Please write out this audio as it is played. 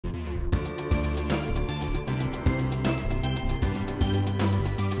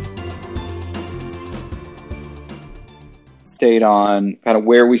update on kind of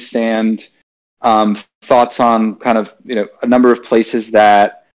where we stand, thoughts on kind of, a number of places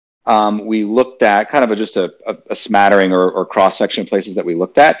that we looked at, kind of just a smattering or cross-section of places that we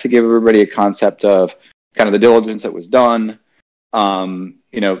looked at to give everybody a concept of kind of the diligence that was done,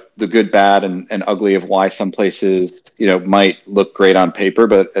 the good, bad, and ugly of why some places, might look great on paper,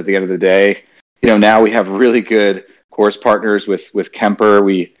 but at the end of the day, now we have really good course partners with Kemper.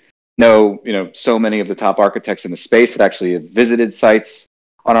 We know, so many of the top architects in the space that actually have visited sites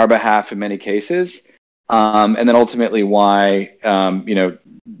on our behalf in many cases. And then ultimately why,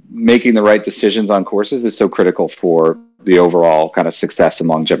 making the right decisions on courses is so critical for the overall kind of success and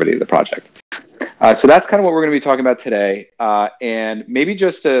longevity of the project. So that's kind of what we're going to be talking about today. And maybe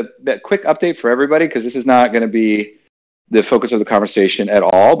just a quick update for everybody, because this is not going to be the focus of the conversation at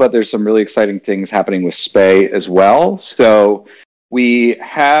all, but there's some really exciting things happening with SPAY as well. So we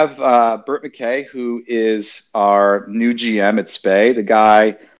have Bert McKay, who is our new GM at SPAY. The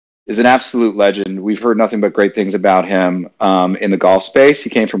guy is an absolute legend. We've heard nothing but great things about him in the golf space. He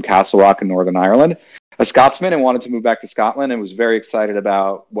came from Castle Rock in Northern Ireland, a Scotsman, and wanted to move back to Scotland, and was very excited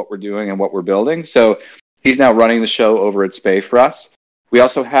about what we're doing and what we're building. So he's now running the show over at SPAY for us. We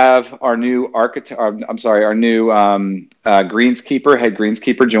also have our new our new greenskeeper, head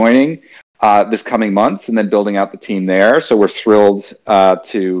greenskeeper, joining this coming month, and then building out the team there. So we're thrilled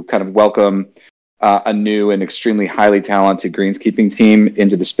to kind of welcome a new and extremely highly talented greenskeeping team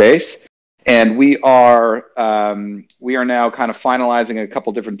into the space. And we are now kind of finalizing a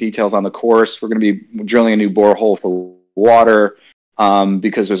couple different details on the course. We're going to be drilling a new borehole for water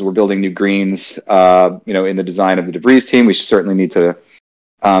because as we're building new greens, in the design of the debris team, we certainly need to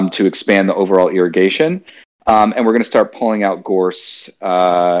expand the overall irrigation. And we're going to start pulling out gorse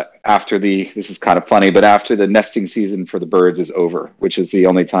after this is kind of funny, but after the nesting season for the birds is over, which is the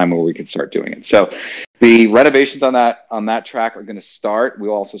only time where we can start doing it. So the renovations on that track are going to start.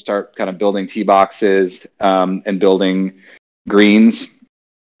 We'll also start kind of building tee boxes and building greens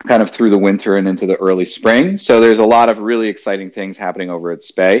kind of through the winter and into the early spring. So there's a lot of really exciting things happening over at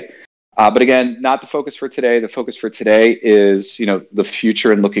SPAY. But again, not the focus for today. The focus for today is, the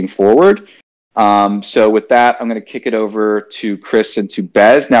future and looking forward. So with that, I'm going to kick it over to Chris and to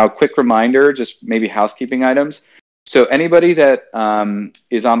Bez. Now, a quick reminder, just maybe housekeeping items. So anybody that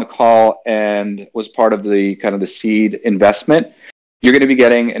is on the call and was part of the kind of the seed investment, you're going to be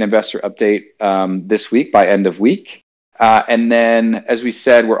getting an investor update this week by end of week. And then, as we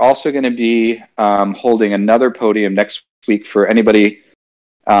said, we're also going to be holding another podium next week for anybody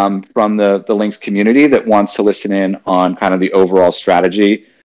from the Links community that wants to listen in on kind of the overall strategy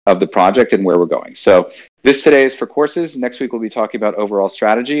of the project and where we're going. So this today is for courses. Next week we'll be talking about overall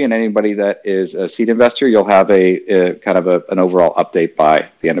strategy, and anybody that is a seed investor, you'll have a kind of an overall update by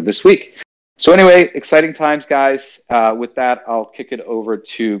the end of this week. So anyway, exciting times, guys. With that, I'll kick it over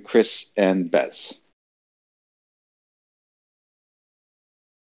to Chris and Bez.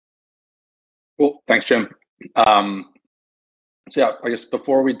 Cool. Thanks, Jim. So yeah, I guess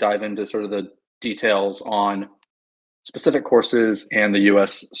before we dive into sort of the details on specific courses and the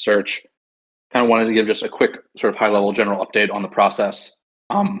US search, kind of wanted to give just a quick sort of high-level general update on the process.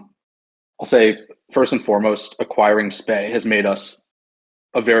 I'll say, first and foremost, acquiring SPAY has made us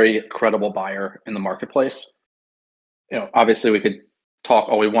a very credible buyer in the marketplace. Obviously we could talk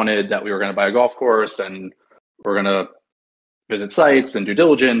all we wanted that we were going to buy a golf course and we're going to visit sites and due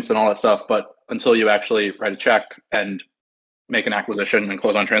diligence and all that stuff, but until you actually write a check and make an acquisition and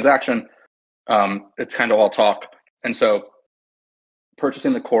close on transaction, it's kind of all talk. And so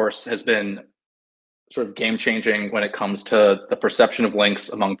purchasing the course has been sort of game changing when it comes to the perception of Links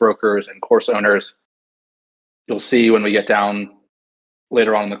among brokers and course owners. You'll see when we get down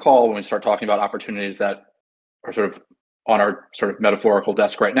later on in the call, when we start talking about opportunities that are sort of on our sort of metaphorical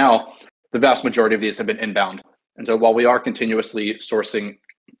desk right now, the vast majority of these have been inbound. And so while we are continuously sourcing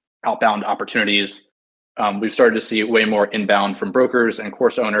outbound opportunities, we've started to see way more inbound from brokers and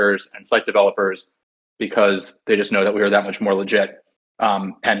course owners and site developers, because they just know that we are that much more legit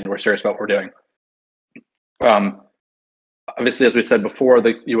and we're serious about what we're doing. Obviously, as we said before,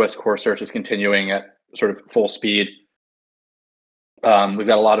 the US course search is continuing at sort of full speed. We've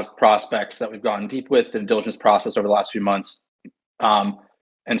got a lot of prospects that we've gone deep with in the diligence process over the last few months.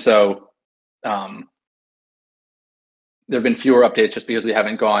 And so there have been fewer updates just because we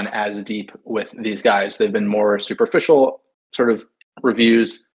haven't gone as deep with these guys. They've been more superficial sort of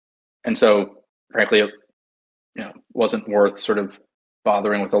reviews. And so frankly, it wasn't worth sort of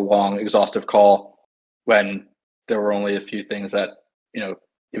bothering with a long, exhaustive call when there were only a few things that,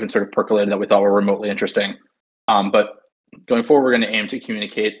 even sort of percolated that we thought were remotely interesting. But going forward, we're going to aim to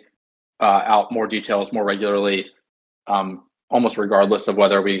communicate out more details more regularly. almost regardless of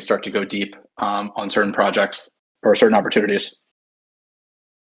whether we start to go deep on certain projects or certain opportunities.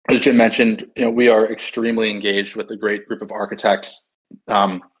 As Jim mentioned, we are extremely engaged with a great group of architects.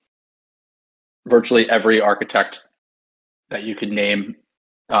 Virtually every architect that you could name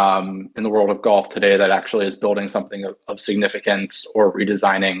in the world of golf today that actually is building something of significance or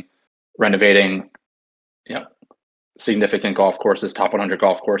redesigning, renovating, significant golf courses, top 100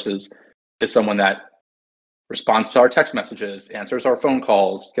 golf courses, is someone that responds to our text messages, answers our phone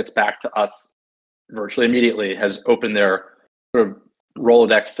calls, gets back to us virtually immediately, has opened their sort of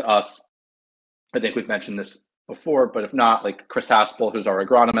Rolodex to us. I think we've mentioned this before, but if not, like Chris Haspel, who's our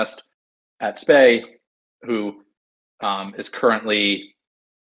agronomist at SPAY, who is currently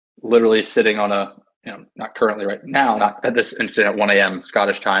literally sitting on a, not currently right now, not at this instant at 1 a.m.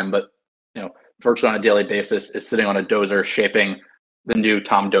 Scottish time, but virtually on a daily basis is sitting on a dozer shaping the new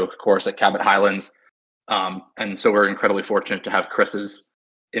Tom Doak course at Cabot Highlands. And so we're incredibly fortunate to have Chris's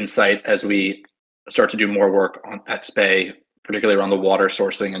insight as we start to do more work at SPAY, particularly around the water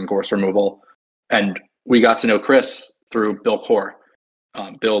sourcing and gorse removal. And we got to know Chris through Bill Core.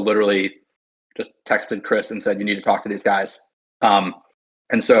 Bill literally just texted Chris and said, you need to talk to these guys. And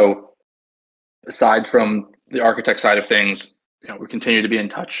so aside from the architect side of things, we continue to be in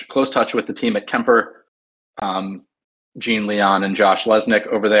close touch with the team at Kemper, Gene Leon and Josh Lesnick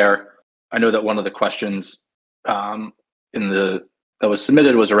over there. I know that one of the questions that was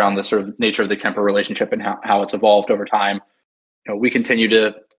submitted was around the sort of nature of the Kemper relationship and how it's evolved over time. We continue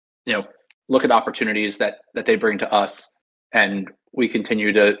to, look at opportunities that they bring to us, and we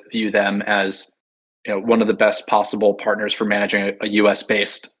continue to view them as, one of the best possible partners for managing a U.S.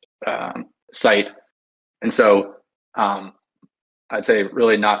 based site. And so I'd say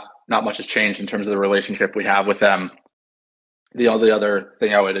really not much has changed in terms of the relationship we have with them. The only other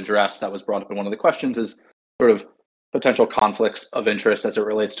thing I would address that was brought up in one of the questions is sort of potential conflicts of interest as it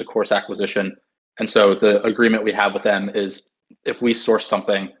relates to course acquisition. And so the agreement we have with them is if we source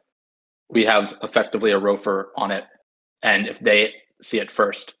something, we have effectively a ROFR on it. And if they see it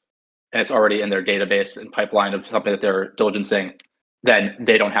first and it's already in their database and pipeline of something that they're diligencing, then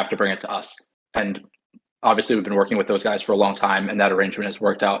they don't have to bring it to us. And obviously we've been working with those guys for a long time, and that arrangement has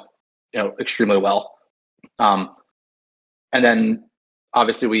worked out, extremely well. And then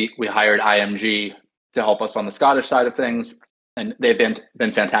obviously we hired IMG to help us on the Scottish side of things, and they've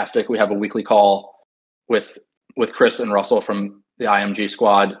been fantastic. We have a weekly call with Chris and Russell from the IMG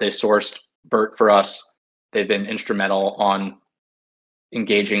squad. They sourced Bert for us. They've been instrumental on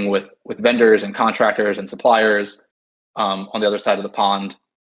engaging with vendors and contractors and suppliers on the other side of the pond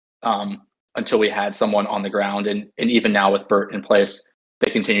until we had someone on the ground. And even now with Bert in place, they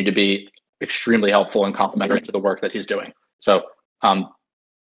continue to be extremely helpful and complementary to the work that he's doing. So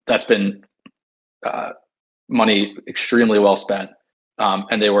that's been money extremely well spent,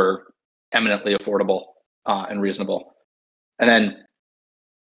 and they were eminently affordable and reasonable. And then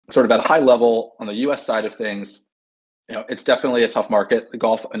sort of at a high level on the US side of things, it's definitely a tough market. The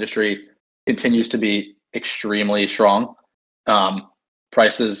golf industry continues to be extremely strong.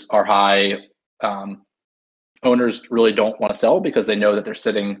 Prices are high. Owners really don't want to sell because they know that they're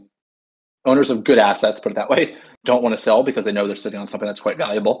sitting, owners of good assets, put it that way, don't want to sell because they know they're sitting on something that's quite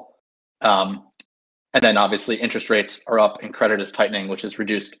valuable. And then obviously interest rates are up and credit is tightening, which has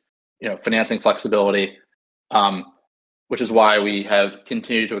reduced, financing flexibility, which is why we have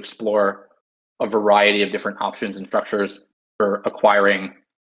continued to explore a variety of different options and structures for acquiring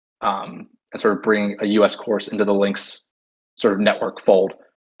and sort of bringing a US course into the Links sort of network fold.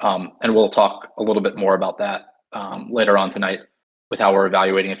 And we'll talk a little bit more about that later on tonight with how we're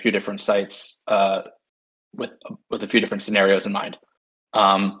evaluating a few different sites with a few different scenarios in mind.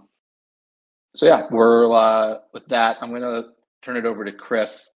 So yeah, we're with that. I'm going to turn it over to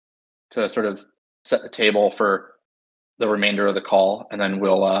Chris to sort of set the table for the remainder of the call, and then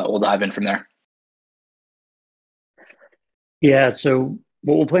we'll dive in from there. Yeah. So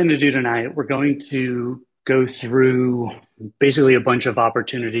what we'll plan to do tonight, we're going to go through basically a bunch of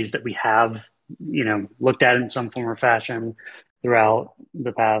opportunities that we have, looked at in some form or fashion throughout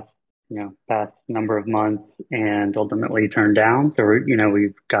the past number of months and ultimately turned down. So,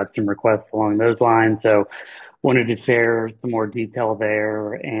 we've got some requests along those lines. So wanted to share some more detail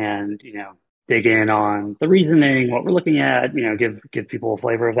there and, dig in on the reasoning, what we're looking at, give people a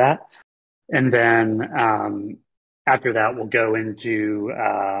flavor of that. And then, after that, we'll go into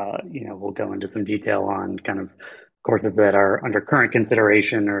some detail on kind of courses that are under current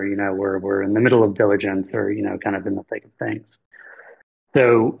consideration or, we're in the middle of diligence or, kind of in the thick of things.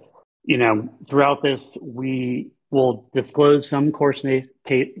 So, throughout this, we we'll disclose some course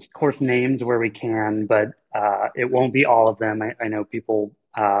names where we can, but it won't be all of them. I know people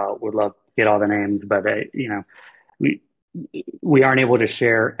would love to get all the names, but we we aren't able to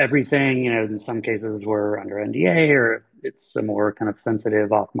share everything. In some cases we're under NDA, or it's a more kind of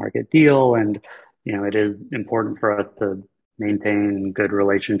sensitive off-market deal, and it is important for us to maintain good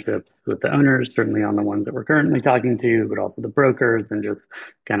relationships with the owners, certainly on the ones that we're currently talking to, but also the brokers, and just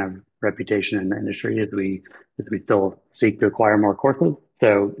kind of reputation in the industry as we still seek to acquire more courses.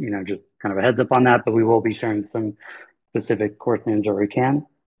 So just kind of a heads up on that, but we will be sharing some specific course names where we can.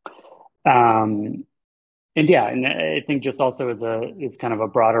 And yeah, and I think just also as kind of a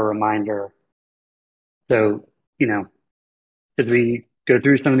broader reminder. So, as we go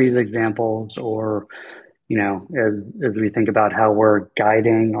through some of these examples, or, as we think about how we're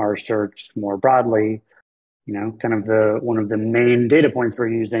guiding our search more broadly, kind of one of the main data points we're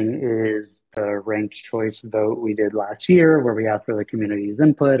using is the ranked choice vote we did last year, where we asked for the community's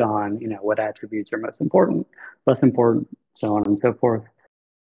input on, what attributes are most important, less important, so on and so forth.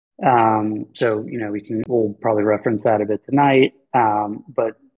 So, we'll probably reference that a bit tonight.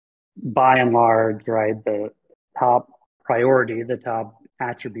 But by and large, right, the top priority, the top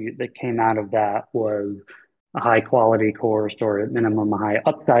attribute that came out of that was a high quality course, or at minimum a high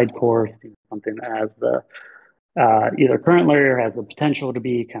upside course, something that has the either currently or has the potential to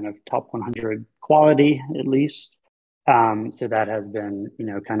be kind of top 100 quality at least. So that has been,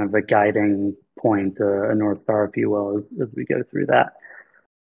 kind of a guiding point, a North Star, if you will, as we go through that.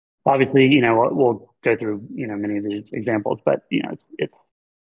 Obviously, we'll go through, many of these examples, but,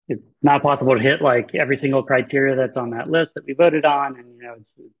 it's not possible to hit like every single criteria that's on that list that we voted on. And,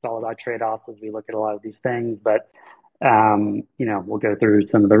 it's all about trade-offs as we look at a lot of these things. But, we'll go through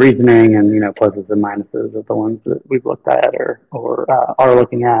some of the reasoning and, pluses and minuses of the ones that we've looked at or are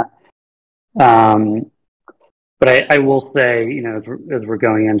looking at. But I will say, as we're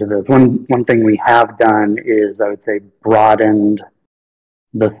going into this, one thing we have done is, I would say, broadened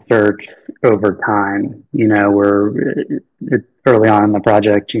the search over time. It's early on in the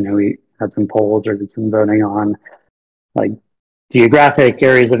project, we had some polls or did some voting on like geographic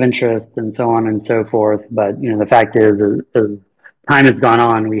areas of interest and so on and so forth. But, the fact is, as time has gone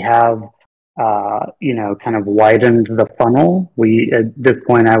on, we have, kind of widened the funnel. At this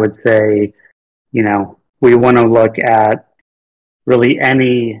point, I would say, we want to look at really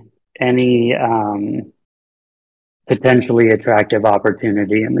any potentially attractive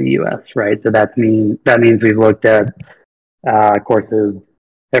opportunity in the U.S., right? So that means we've looked at courses,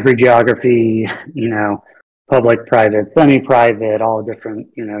 every geography, public, private, semi-private, all different,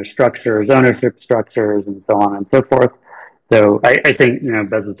 structures, ownership structures, and so on and so forth. So I think,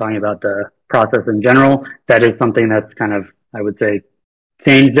 Bez was talking about the process in general. That is something that's kind of, I would say,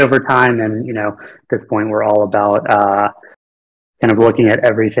 changed over time. And, at this point, we're all about kind of looking at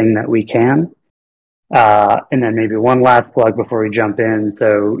everything that we can. And then maybe one last plug before we jump in.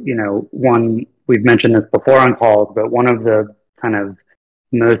 So, we've mentioned this before on calls, but one of the kind of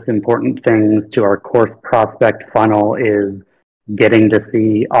most important things to our course prospect funnel is getting to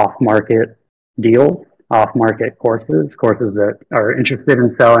see off-market deals, off-market courses that are interested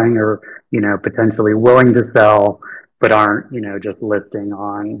in selling or, potentially willing to sell, but aren't, just listing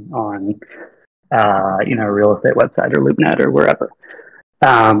on a real estate website or LoopNet or wherever.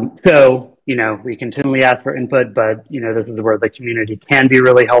 So, we continually ask for input, but, this is where the community can be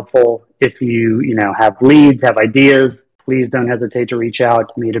really helpful. If you, have leads, have ideas, please don't hesitate to reach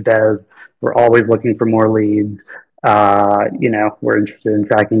out to me, to Bez. We're always looking for more leads. We're interested in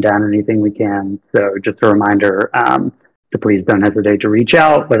tracking down anything we can. So just a reminder, to please don't hesitate to reach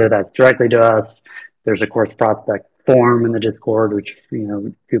out, whether that's directly to us. There's a course prospect form in the Discord, which,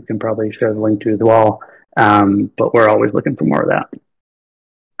 Coop can probably share the link to as well. But we're always looking for more of that.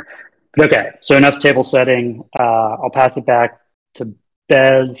 Okay, so enough table setting. I'll pass it back to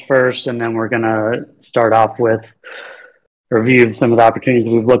Bez first, and then we're going to start off with a review of some of the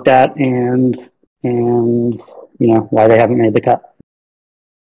opportunities we've looked at and why they haven't made the cut.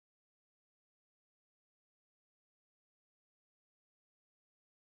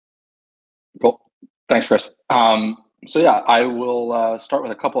 Cool. Thanks, Chris. So yeah, I will start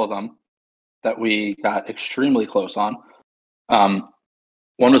with a couple of them that we got extremely close on.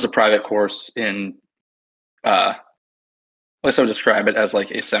 One was a private course in, I guess I would describe it as like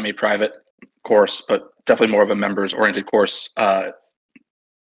a semi-private course, but definitely more of a members-oriented course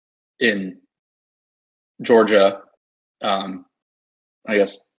in Georgia. I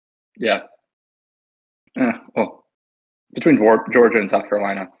guess, yeah. Well, between Georgia and South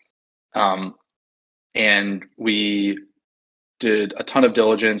Carolina. And we did a ton of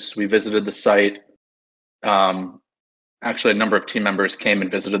diligence. We visited the site. Actually, a number of team members came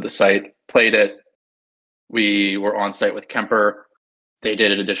and visited the site, played it. We were on site with Kemper. They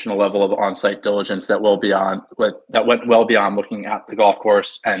did an additional level of on-site diligence that went well beyond looking at the golf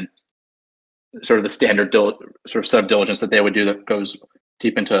course and sort of the standard sort of set of diligence that they would do that goes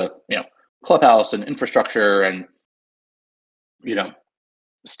deep into clubhouse and infrastructure and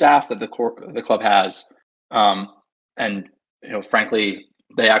staff that the club has, and frankly,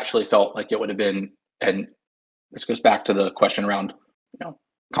 they actually felt like it would have been, and this goes back to the question around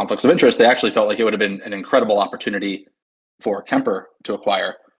conflicts of interest. They actually felt like it would have been an incredible opportunity for Kemper to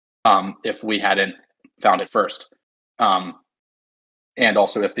acquire if we hadn't found it first, and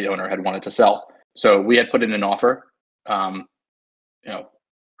also if the owner had wanted to sell. So we had put in an offer. I'll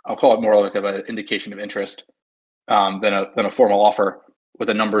call it more like of an indication of interest than a formal offer with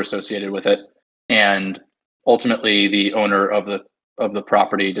a number associated with it. And ultimately, the owner of the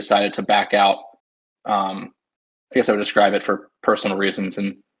property decided to back out. I guess I would describe it for personal reasons,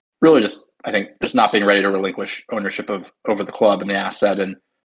 and really just not being ready to relinquish ownership over the club and the asset, and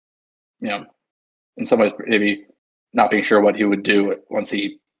in some ways maybe not being sure what he would do once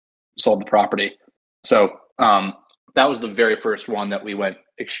he sold the property. So that was the very first one that we went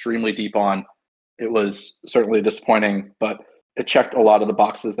extremely deep on. It was certainly disappointing, but it checked a lot of the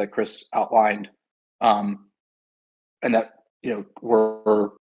boxes that Chris outlined, and that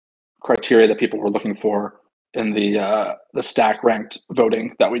were criteria that people were looking for in the stack ranked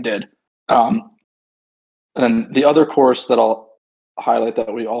voting that we did. And the other course that I'll highlight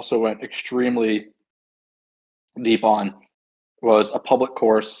that we also went extremely deep on was a public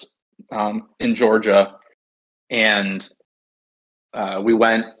course in Georgia, and we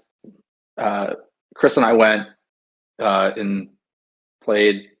went. Chris and I went and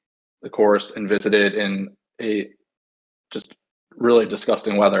played the course and visited in a just really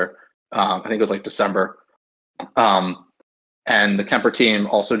disgusting weather. I think it was like December. And the Kemper team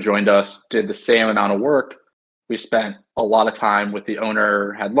also joined us, did the same amount of work. We spent a lot of time with the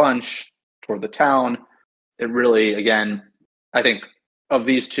owner, had lunch, toured the town. It really, again, I think of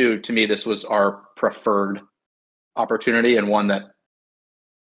these two, to me, this was our preferred opportunity, and one that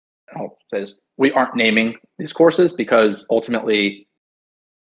we aren't naming these courses because ultimately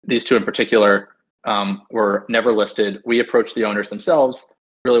these two in particular were never listed. We approached the owners themselves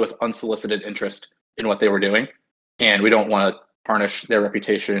really with unsolicited interest in what they were doing. And we don't want to tarnish their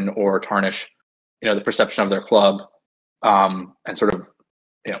reputation or tarnish, the perception of their club, and sort of,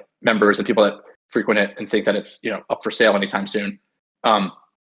 members and people that frequent it and think that it's, up for sale anytime soon.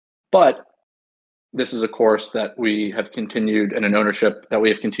 But this is a course that we have continued, and an ownership that we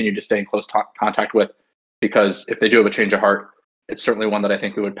have continued to stay in close contact with, because if they do have a change of heart, it's certainly one that I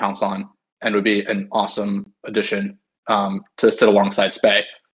think we would pounce on and would be an awesome addition to sit alongside Spey.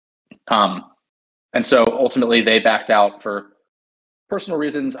 And so ultimately they backed out for personal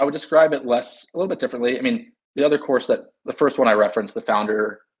reasons. I would describe it a little bit differently. I mean, the other course the first one I referenced,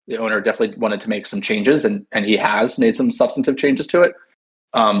 the owner definitely wanted to make some changes, and he has made some substantive changes to it.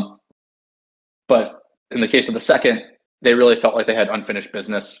 But in the case of the second, they really felt like they had unfinished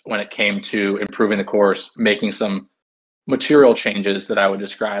business when it came to improving the course, making some material changes that I would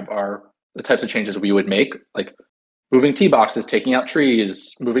describe are the types of changes we would make, like moving tee boxes, taking out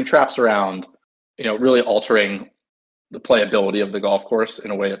trees, moving traps around, really altering the playability of the golf course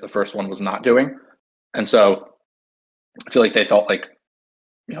in a way that the first one was not doing. And so I feel like they felt like,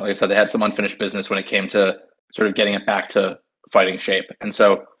 like I said, they had some unfinished business when it came to sort of getting it back to fighting shape. And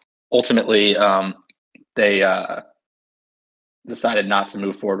so ultimately, they decided not to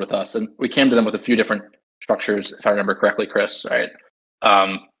move forward with us. And we came to them with a few different structures, if I remember correctly, Chris, right?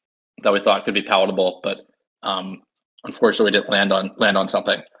 That we thought could be palatable, but unfortunately we didn't land on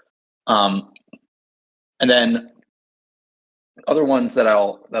something. And then other ones that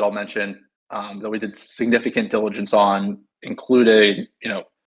I'll mention that we did significant diligence on included,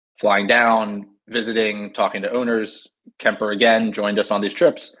 flying down, visiting, talking to owners. Kemper again joined us on these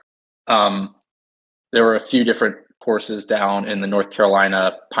trips. There were a few different courses down in the North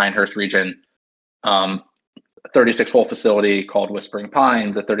Carolina Pinehurst region. A 36-hole facility called Whispering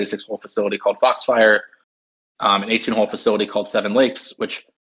Pines, a 36-hole facility called Foxfire, an 18-hole facility called Seven Lakes, which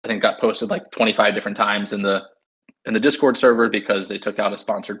I think got posted like 25 different times in the Discord server because they took out a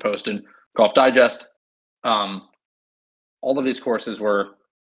sponsored post in Golf Digest. All of these courses were,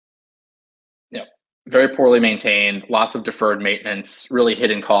 very poorly maintained, lots of deferred maintenance, really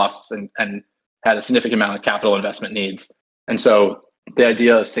hidden costs, and had a significant amount of capital investment needs. And so the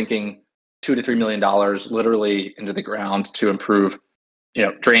idea of sinking $2 to $3 million literally into the ground to improve,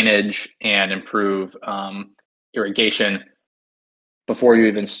 drainage and improve irrigation before you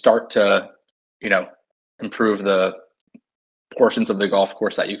even start to, improve the portions of the golf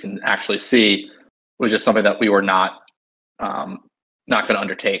course that you can actually see was just something that we were not going to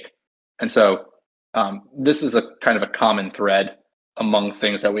undertake. And so this is a kind of a common thread among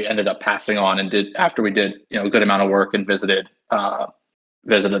things that we ended up passing on and did after we did a good amount of work and visited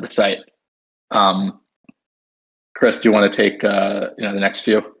the site. Chris, do you want to take the next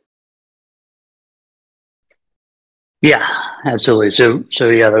few? Yeah, absolutely. So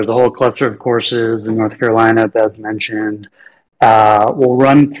yeah, there's a whole cluster of courses in North Carolina, as mentioned. We'll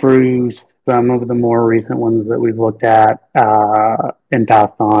run through some of the more recent ones that we've looked at and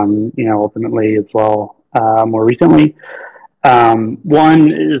passed on, ultimately as well more recently.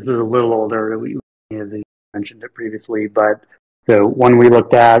 One is a little older. We mentioned it previously, but so one we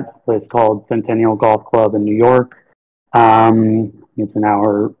looked at was called Centennial Golf Club in New York. It's an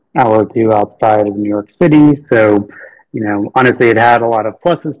hour or two outside of New York City. So, honestly, it had a lot of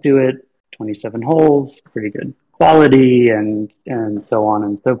pluses to it. 27 holes, pretty good quality, and so on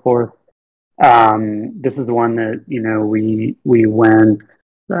and so forth. This is one that we went,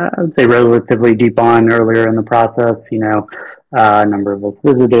 I would say, relatively deep on earlier in the process. A number of us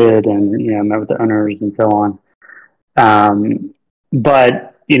visited and met with the owners and so on.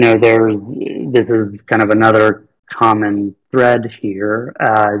 But this is kind of another common thread here,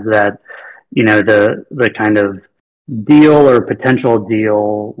 that the kind of deal or potential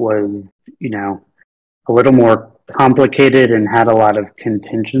deal was a little more complicated and had a lot of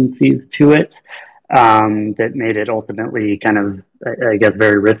contingencies to it, that made it ultimately kind of, I guess,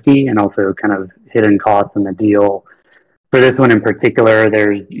 very risky, and also kind of hidden costs in the deal. For this one in particular,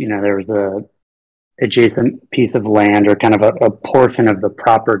 there's a adjacent piece of land, or kind of a portion of the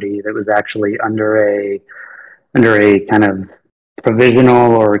property, that was actually under a kind of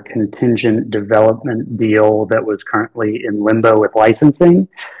provisional or contingent development deal that was currently in limbo with licensing.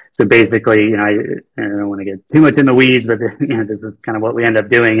 So basically, I don't want to get too much in the weeds, but this is kind of what we end up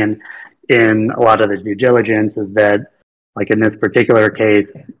doing. And in a lot of the due diligence is that, like in this particular case,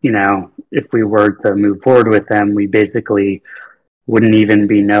 if we were to move forward with them, we basically wouldn't even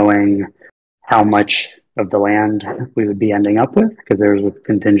be knowing how much of the land we would be ending up with, because there's a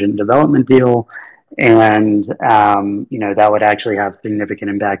contingent development deal. And, that would actually have significant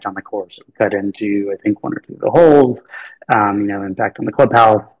impact on the course. It would cut into, I think, one or two of the holes, impact on the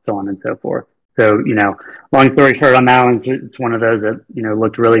clubhouse, so on and so forth. So, long story short on that one, it's one of those that,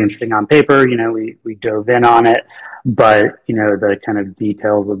 looked really interesting on paper. We dove in on it, but, the kind of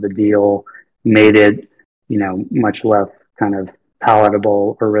details of the deal made it, much less kind of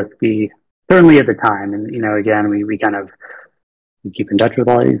palatable or risky, certainly at the time. And, again, we kind of keep in touch with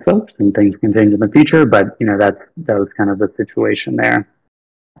all these folks, and things can change in the future, but, that was kind of the situation there.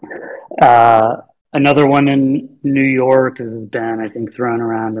 Another one in New York has been, I think, thrown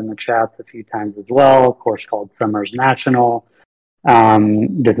around in the chats a few times as well, a course called Summers National.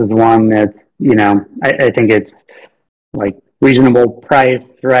 This is one that, I think it's like reasonable price,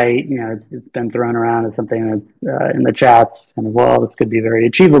 right? It's been thrown around as something that's in the chats kind of, well, this could be very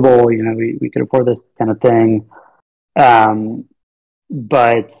achievable. We could afford this kind of thing.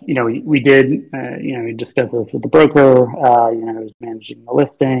 But, we did, we discussed this with the broker, who's managing the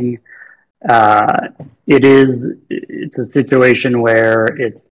listing. It's a situation where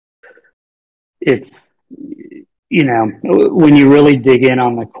it's, when you really dig in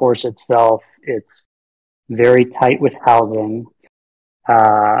on the course itself, it's very tight with housing,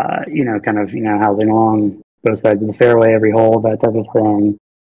 housing along both sides of the fairway, every hole, that type of thing.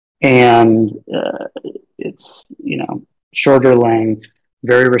 And, it's, shorter length,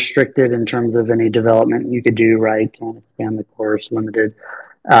 very restricted in terms of any development you could do, right? Can't expand the course, limited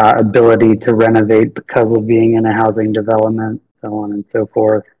ability to renovate because of being in a housing development, so on and so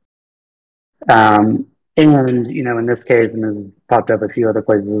forth. And, in this case, and this has popped up a few other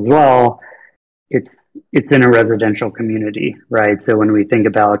places as well, it's in a residential community, right? So when we think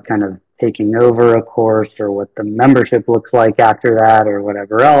about kind of taking over a course, or what the membership looks like after that, or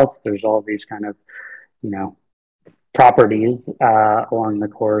whatever else, there's all these kind of, properties along the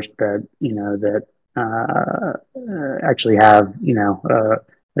course that, actually have,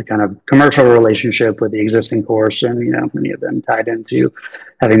 a kind of commercial relationship with the existing course, and, many of them tied into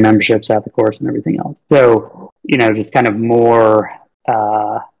having memberships at the course and everything else. So, just kind of more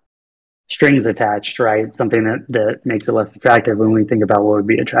strings attached, right? Something that makes it less attractive when we think about what would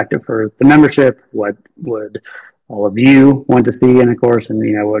be attractive for the membership, what would all of you want to see in a course, and,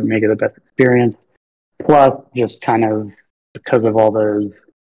 what would make it the best experience. Plus, just kind of because of all those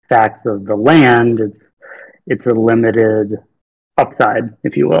facts of the land, it's a limited upside,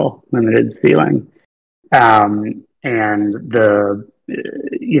 if you will, limited ceiling. And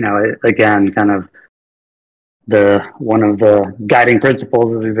again, kind of one of the guiding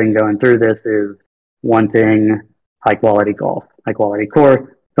principles as we've been going through this is wanting high quality golf, high quality course,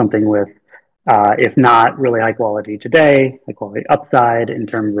 something with, if not really high quality today, high quality upside in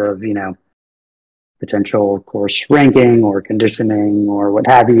terms of, potential course ranking or conditioning or what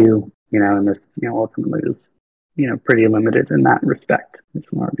have you, and this, ultimately is, pretty limited in that respect,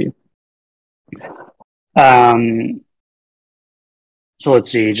 from our view. So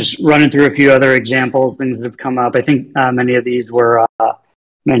let's see, just running through a few other examples, things that have come up. I think many of these were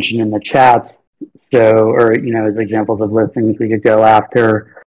mentioned in the chat. So, or, as examples of listings we could go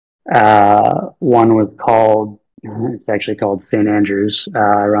after. One was it's actually called St. Andrews,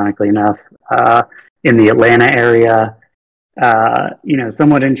 ironically enough, in the Atlanta area.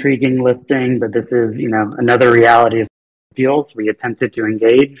 Somewhat intriguing listing, but this is, another reality of deals. We attempted to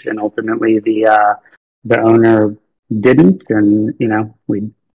engage, and ultimately the owner didn't, and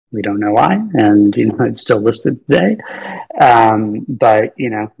we don't know why, and it's still listed today. But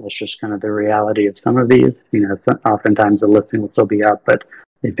that's just kind of the reality of some of these. Oftentimes the listing will still be up, but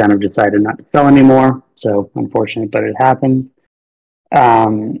they've kind of decided not to sell anymore. So unfortunate, but it happens.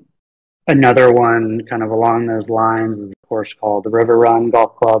 Another one kind of along those lines is a course called the River Run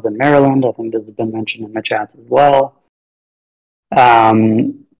Golf Club in Maryland. I think this has been mentioned in the chat as well.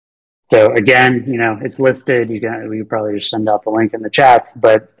 So again, it's listed. We probably just send out the link in the chat,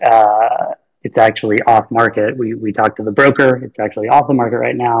 but it's actually off market. We talked to the broker. It's actually off the market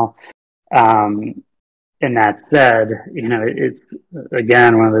right now. And that said, it's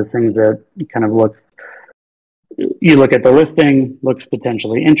again one of those things that kind of you look at the listing, looks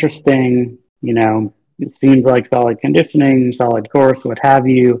potentially interesting. It seems like solid conditioning, solid course, what have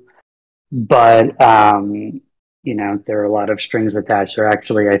you, but there are a lot of strings attached. They're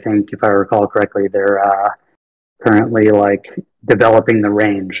actually, I think, if I recall correctly, they're currently developing the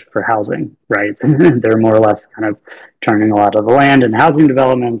range for housing, right? They're more or less kind of turning a lot of the land and housing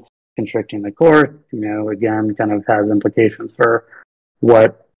developments, constricting the course, again, kind of has implications for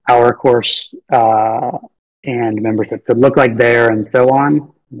what our course and membership could look like there and so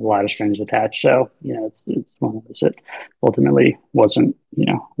on. A lot of strings attached. So, it's one of those that ultimately wasn't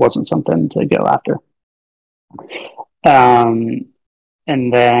something to go after. And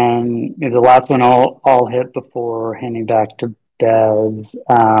then the last one I'll hit before handing back to Bez.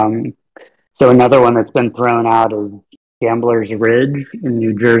 So another one that's been thrown out is Gambler's Ridge in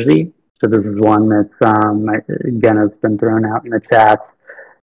New Jersey. So this is one that's again has been thrown out in the chat.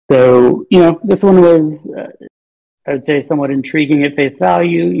 So this one was I would say somewhat intriguing at face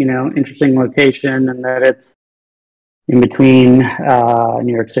value. Interesting location, and that it's in between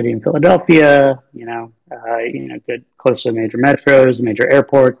New York City and Philadelphia, good close to major metros, major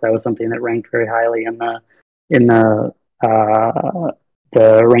airports. That was something that ranked very highly in the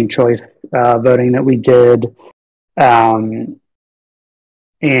ranked choice voting that we did, and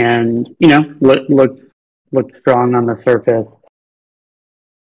looked strong on the surface.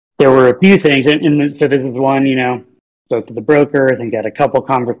 There were a few things, and so this is one, spoke to the broker. I think had a couple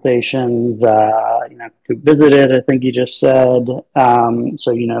conversations. Who visited? I think you just said.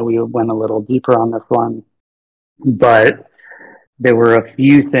 So we went a little deeper on this one, but there were a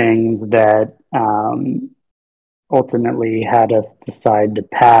few things that ultimately had us decide to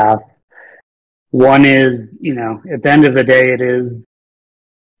pass. One is, at the end of the day, it is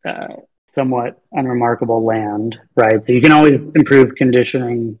somewhat unremarkable land, right? So you can always improve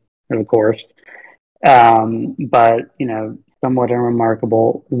conditioning, of course. But somewhat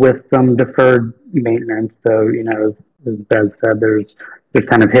unremarkable with some deferred maintenance. So as Bez said, there's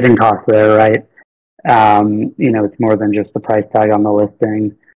kind of hidden costs there, right? It's more than just the price tag on the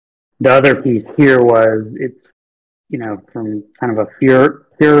listing. The other piece here was it's from kind of a pure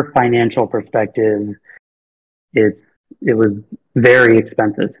financial perspective, it was very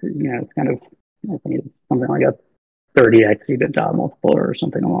expensive. It's kind of, I think it's something like a 30x EBITDA multiple or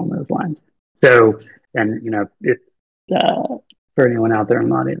something along those lines. So, and if for anyone out there in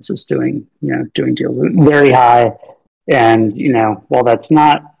the audience is doing deals very high, and while that's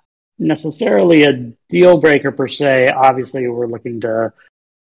not necessarily a deal breaker per se, obviously we're looking to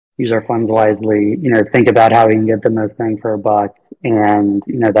use our funds wisely. Think about how we can get the most bang for a buck, and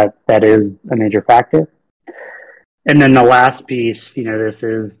that is a major factor. And then the last piece, this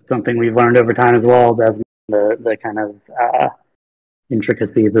is something we've learned over time as well, that the kind of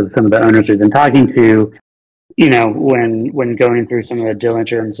intricacies of some of the owners we've been talking to, when going through some of the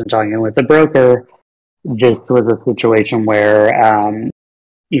diligence and talking with the broker, this was a situation where,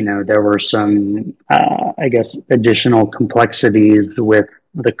 there were some, additional complexities with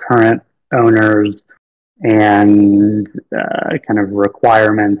the current owners and kind of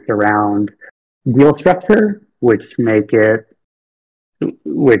requirements around deal structure which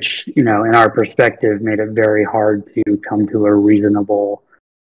in our perspective made it very hard to come to a reasonable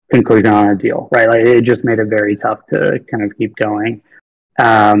conclusion on a deal, right? Like it just made it very tough to kind of keep going.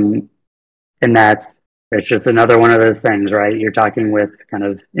 And it's just another one of those things, right? You're talking with kind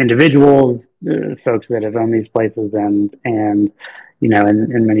of individuals, folks that have owned these places, and in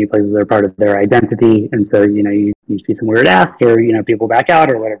many places they're part of their identity, and so you see some weird asks, or people back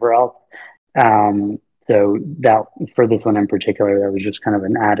out or whatever else. So that for this one in particular, that was just kind of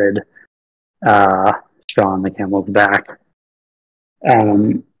an added straw on the camel's back.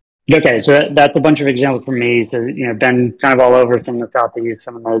 Okay, so that's a bunch of examples from me. So been kind of all over, some in the southeast,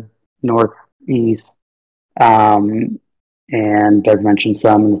 some in the northeast. And Doug mentioned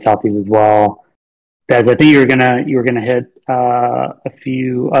some in the southeast as well. Guys, I think you were gonna hit a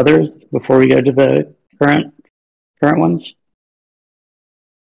few others before we go to the current ones.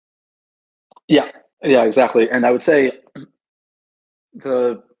 Yeah, exactly. And I would say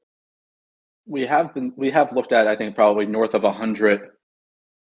we have looked at, I think, probably north of 100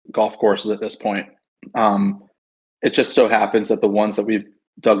 golf courses at this point. It just so happens that the ones that we've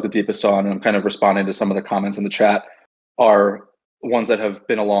dug the deepest on, and I'm kind of responding to some of the comments in the chat, are ones that have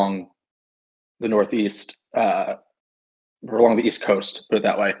been along the Northeast, or along the East Coast, put it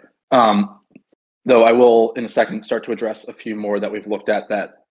that way. Though I will, in a second, start to address a few more that we've looked at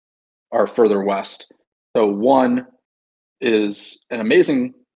that are further west. So one is an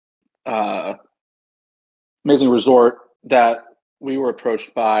amazing resort that we were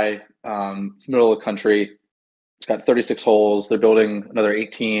approached by. It's the middle of the country. It's got 36 holes. They're building another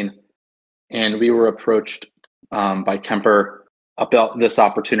 18. And we were approached by Kemper about this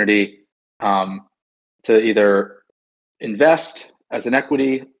opportunity to either invest as an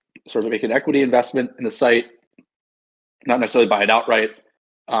equity, sort of make an equity investment in the site, not necessarily buy it outright.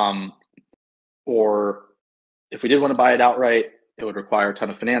 Or if we did want to buy it outright, it would require a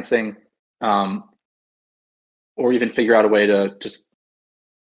ton of financing, or even figure out a way to just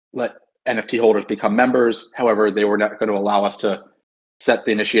let NFT holders become members. However, they were not going to allow us to set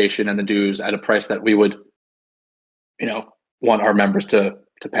the initiation and the dues at a price that we would, want our members to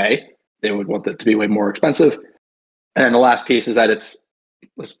pay. They would want it to be way more expensive. And then the last piece is that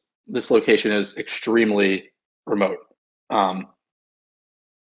this location is extremely remote.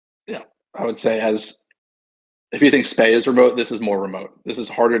 I would say if you think Spey is remote, this is more remote. This is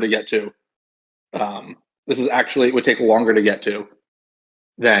harder to get to. This is actually, it would take longer to get to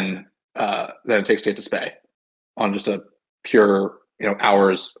than it takes to get to Spey on just a pure,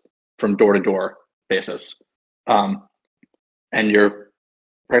 hours from door to door basis. And you're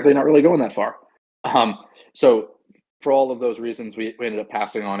practically not really going that far. So for all of those reasons, we ended up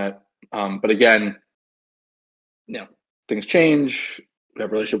passing on it. But again, things change. We have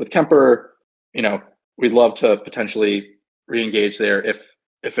a relationship with Kemper. We'd love to potentially re-engage there if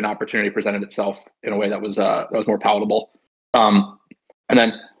an opportunity presented itself in a way that was more palatable. And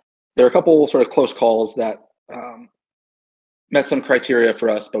then there are a couple sort of close calls that met some criteria for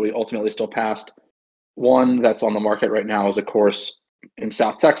us, but we ultimately still passed. One that's on the market right now is a course in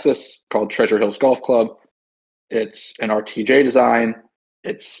South Texas called Treasure Hills Golf Club. It's an RTJ design.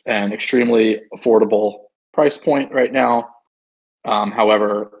 It's an extremely affordable price point right now.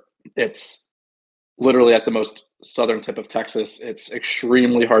 However, it's literally at the most southern tip of Texas. It's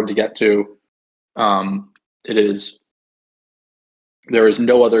extremely hard to get to. There is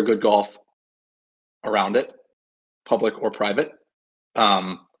no other good golf around it, public or private,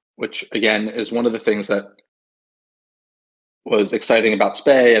 which again is one of the things that was exciting about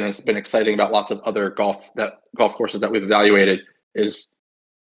Spey, and has been exciting about lots of other golf courses that we've evaluated, is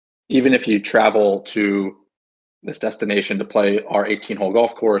even if you travel to this destination to play our 18-hole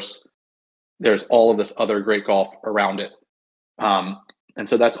golf course, there's all of this other great golf around it. And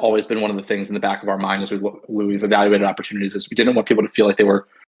so that's always been one of the things in the back of our mind as we've evaluated opportunities, is we didn't want people to feel like they were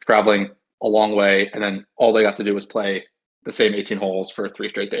traveling a long way and then all they got to do was play the same 18 holes for 3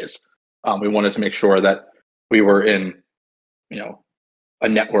 straight days. We wanted to make sure that we were in, a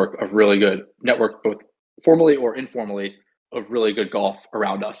network, both formally or informally, of really good golf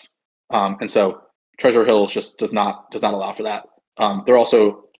around us. And so Treasure Hills just does not allow for that. There are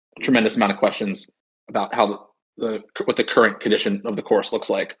also a tremendous amount of questions about how what the current condition of the course looks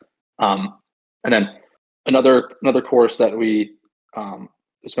like. And then another course that we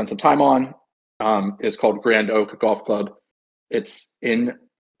spent some time on is called Grand Oak Golf Club. It's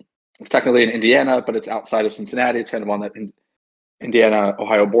technically in Indiana, but it's outside of Cincinnati. It's kind of on that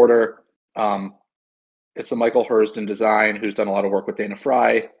Indiana-Ohio border. It's a Michael Hurston design who's done a lot of work with Dana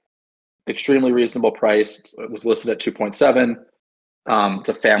Fry. Extremely reasonable price. It was listed at 2.7. It's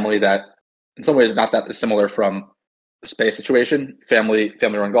a family that in some ways not that dissimilar from the space situation. Family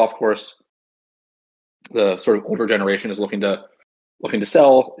run golf course. The sort of older generation is looking to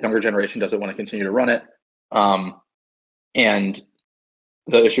sell. Younger generation doesn't want to continue to run it. And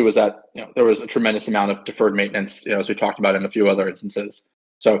the issue was that there was a tremendous amount of deferred maintenance, as we talked about in a few other instances.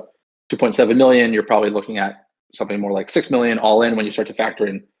 So 2.7 million, you're probably looking at something more like 6 million all in when you start to factor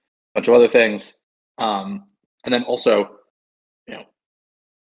in a bunch of other things. And then also,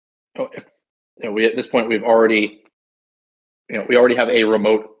 if we at this point we already have a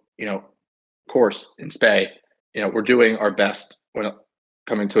remote course in Spey. We're doing our best when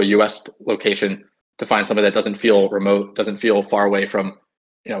coming to a US location to find somebody that doesn't feel remote, doesn't feel far away from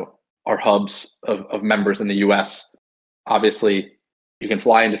our hubs of members in the US. Obviously you can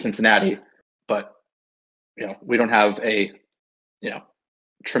fly into Cincinnati, but we don't have a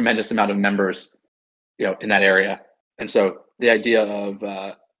tremendous amount of members in that area. And so the idea of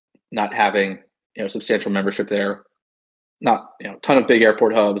not having substantial membership there, not ton of big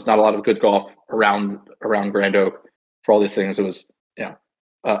airport hubs, not a lot of good golf around Grand Oak, for all these things, it was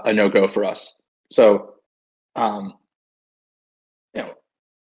a no-go for us. So I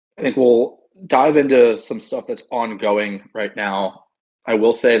think we'll dive into some stuff that's ongoing right now. I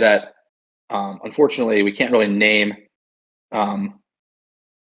will say that unfortunately we can't really name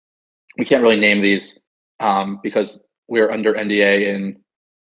these because we're under NDA in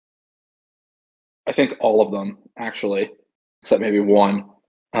I think all of them actually, except maybe one.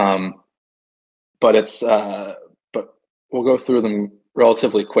 But we'll go through them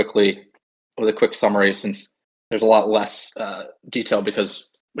relatively quickly with a quick summary, since there's a lot less detail because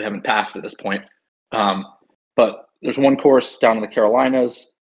we haven't passed at this point. But there's one course down in the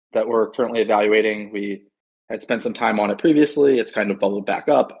Carolinas that we're currently evaluating. We had spent some time on it previously. It's kind of bubbled back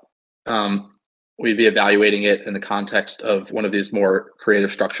up. We'd be evaluating it in the context of one of these more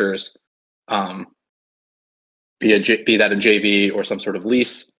creative structures, be that a JV or some sort of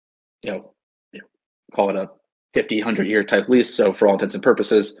lease, call it a 50, 100-year type lease. So for all intents and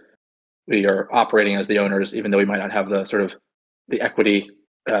purposes, we are operating as the owners, even though we might not have the sort of the equity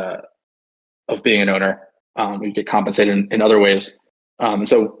of being an owner. We get compensated in other ways. And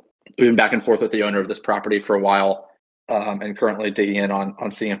so we've been back and forth with the owner of this property for a while, and currently digging in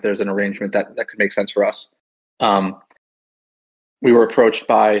on seeing if there's an arrangement that could make sense for us. We were approached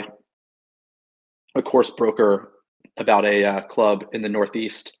by a course broker about a club in the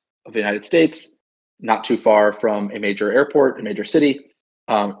Northeast of the United States, not too far from a major airport, a major city.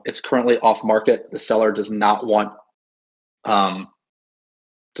 It's currently off market. The seller does not want people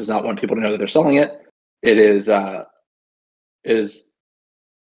to know that they're selling it. It is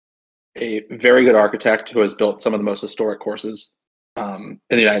a very good architect who has built some of the most historic courses in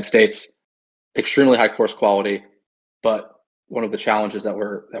the United States. Extremely high course quality, but one of the challenges that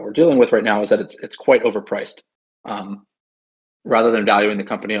we're dealing with right now is that it's quite overpriced. Rather than valuing the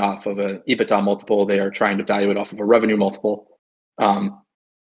company off of an EBITDA multiple, they are trying to value it off of a revenue multiple,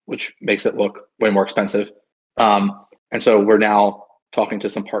 which makes it look way more expensive. And so we're now talking to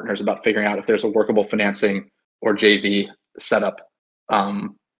some partners about figuring out if there's a workable financing or JV setup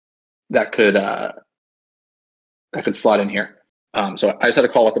that could slot in here. So I just had a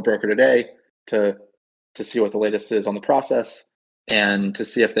call with the broker today to see what the latest is on the process, and to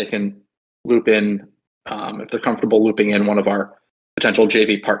see if they can loop in, if they're comfortable looping in one of our potential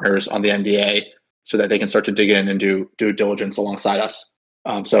JV partners on the NDA, so that they can start to dig in and do due diligence alongside us.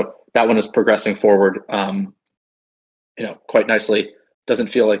 So that one is progressing forward, quite nicely. Doesn't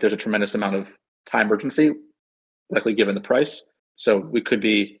feel like there's a tremendous amount of time urgency, likely given the price. So we could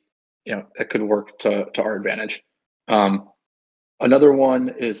be, it could work to our advantage. Another one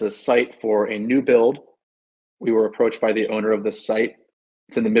is a site for a new build. We were approached by the owner of this site.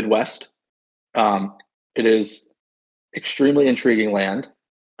 It's in the Midwest. It is extremely intriguing land.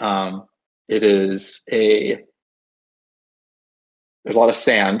 There's a lot of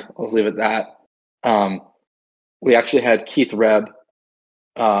sand. I'll just leave it at that. We actually had Keith Rebb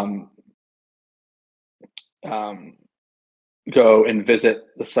go and visit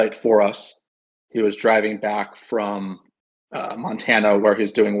the site for us. He was driving back from Montana, where he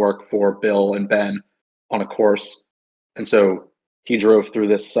was doing work for Bill and Ben on a course. And so he drove through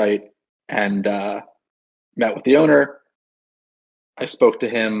this site and met with the owner. I spoke to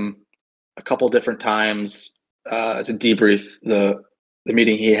him a couple different times to debrief the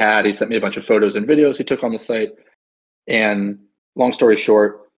meeting he had. He sent me a bunch of photos and videos he took on the site. And long story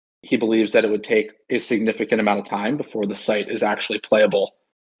short, he believes that it would take a significant amount of time before the site is actually playable.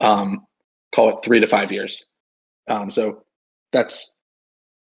 Call it 3 to 5 years. So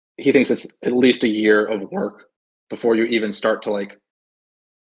he thinks it's at least a year of work before you even start to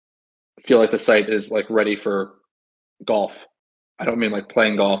feel like the site is like ready for golf. I don't mean like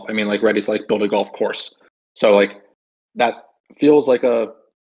playing golf. I mean like ready to like build a golf course. So like that feels like a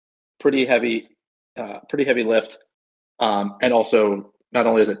pretty heavy lift. And also not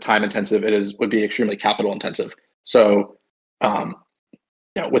only is it time intensive, would be extremely capital intensive. So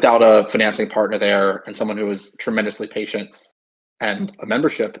without a financing partner there and someone who is tremendously patient and a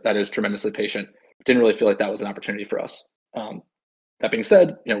membership that is tremendously patient, didn't really feel like that was an opportunity for us. That being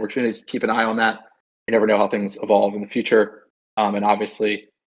said, we're going to keep an eye on that. You never know how things evolve in the future. And obviously,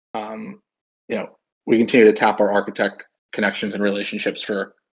 we continue to tap our architect connections and relationships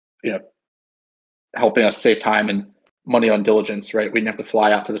for, helping us save time and money on diligence, right? We didn't have to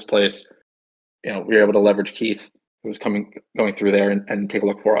fly out to this place. We were able to leverage Keith, who was going through there and take a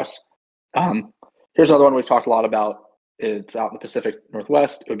look for us. Here's another one we've talked a lot about. It's out in the Pacific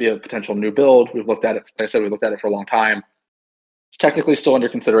Northwest. It would be a potential new build. We've looked at it. Like I said, we've looked at it for a long time. It's technically still under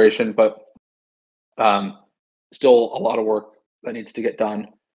consideration, but still a lot of work that needs to get done.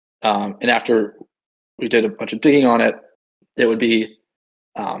 And after we did a bunch of digging on it, it would be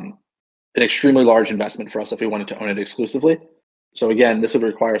an extremely large investment for us if we wanted to own it exclusively. So again, this would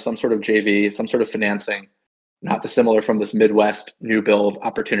require some sort of JV, some sort of financing, not dissimilar from this Midwest new build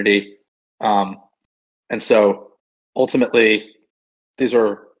opportunity. And so ultimately, these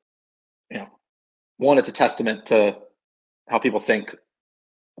are, one, it's a testament to how people think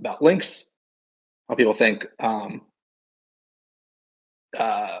about links, how people think, how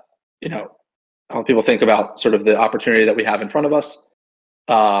people think about sort of the opportunity that we have in front of us.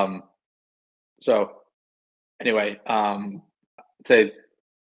 So anyway, I'd say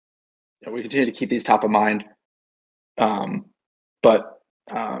we continue to keep these top of mind, but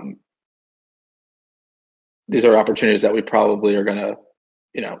these are opportunities that we probably are going to,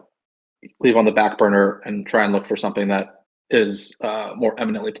 leave on the back burner and try and look for something that is more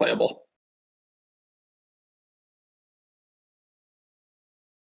eminently playable.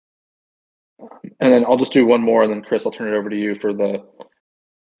 And then I'll just do one more, and then Chris, I'll turn it over to you for the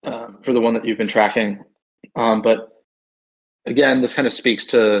one that you've been tracking. But again, this kind of speaks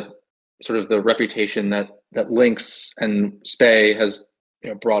to sort of the reputation that Links and SPAY has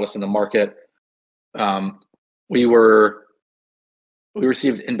brought us in the market. We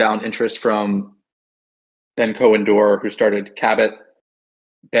received inbound interest from Ben Cohen-Dor, who started Cabot.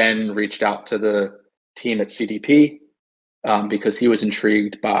 Ben reached out to the team at CDP because he was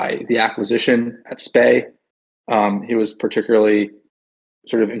intrigued by the acquisition at SPAY. He was particularly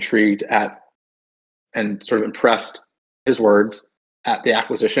sort of intrigued at and sort of impressed, his words, at the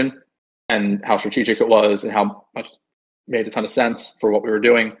acquisition and how strategic it was and how much made a ton of sense for what we were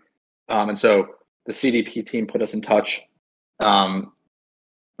doing. And so the CDP team put us in touch.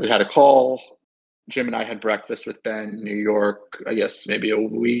 We had a call. Jim and I had breakfast with Ben in New York, I guess maybe a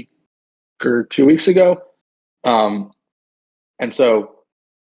week or 2 weeks ago. And so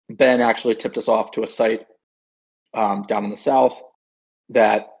Ben actually tipped us off to a site down in the South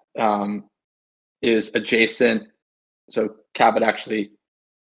that is adjacent. So Cabot actually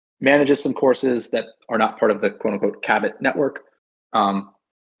manages some courses that are not part of the quote unquote Cabot network.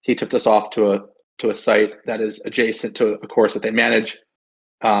 He tipped us off to a site that is adjacent to a course that they manage,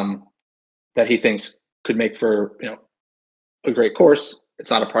 that he thinks could make for a great course. It's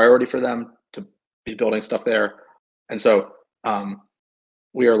not a priority for them to be building stuff there, and so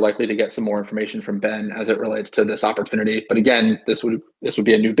we are likely to get some more information from Ben as it relates to this opportunity. But again, this would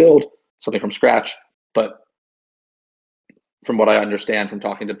be a new build, something from scratch. But from what I understand from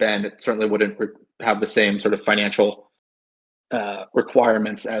talking to Ben, it certainly wouldn't have the same sort of financial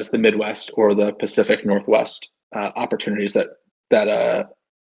requirements as the Midwest or the Pacific Northwest opportunities that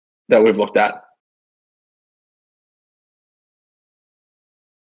we've looked at.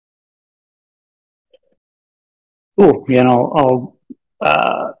 Cool. I'll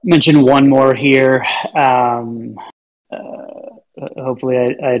mention one more here. Hopefully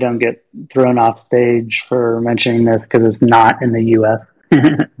I don't get thrown off stage for mentioning this because it's not in the U.S.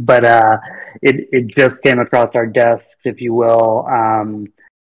 but it just came across our desks, if you will.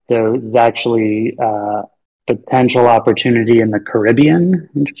 There's actually potential opportunity in the Caribbean,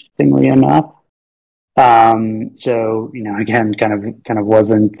 interestingly enough. So again, kind of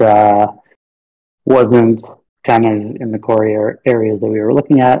wasn't kind of in the core areas that we were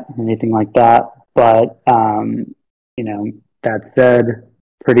looking at, anything like that. But that said,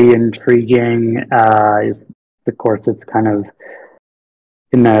 pretty intriguing. Is the course that's kind of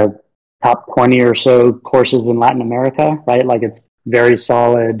in the top 20 or so courses in Latin America, right? Like it's very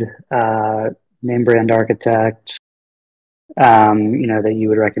solid, name brand architect, that you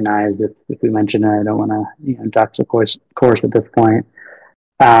would recognize if we mention it. I don't want to dox a course at this point.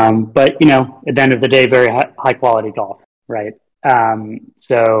 But, at the end of the day, very high quality golf, right? That's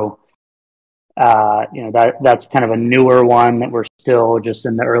kind of a newer one that we're still just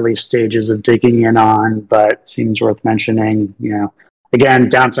in the early stages of digging in on, but seems worth mentioning. Again,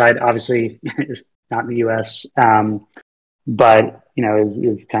 downside obviously is not in the U.S., but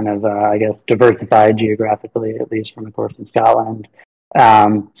is kind of I guess diversified geographically, at least from the course in Scotland.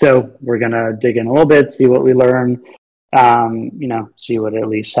 So we're gonna dig in a little bit, see what we learn, see what it at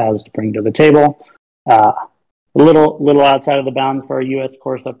least has to bring to the table. A little outside of the bounds for our U.S.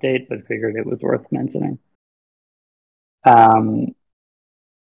 course update, but figured it was worth mentioning. So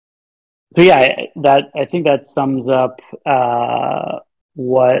yeah, I think that sums up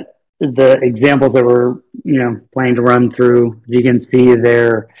what the examples that we're planning to run through. You can see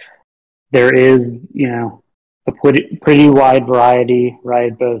there is a pretty wide variety,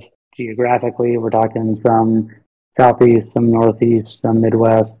 right? Both geographically, we're talking some Southeast, some Northeast, some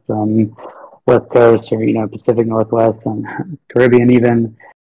Midwest, some West Coast, or Pacific Northwest, and Caribbean even,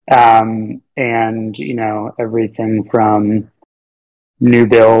 and everything from new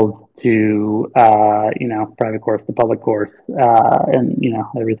build to private course to public course, and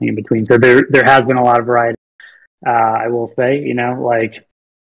everything in between. So there has been a lot of variety. I will say,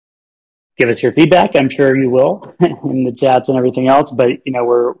 give us your feedback. I'm sure you will in the chats and everything else. But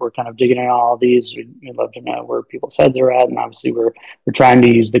we're kind of digging in all these. We'd love to know where people's heads are at, and obviously we're trying to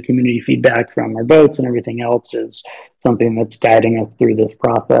use the community feedback from our votes and everything else as something that's guiding us through this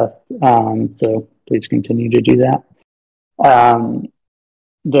process. So please continue to do that.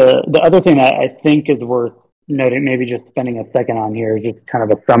 The other thing I think is worth noting, maybe just spending a second on here, is just kind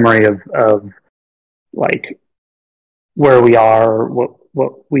of a summary of like where we are,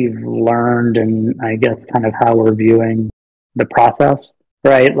 what we've learned, and I guess kind of how we're viewing the process,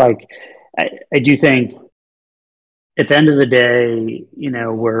 right? Like, I do think at the end of the day,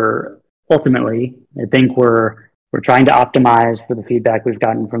 we're ultimately, I think we're trying to optimize for the feedback we've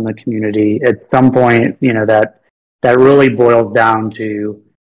gotten from the community. At some point, that really boils down to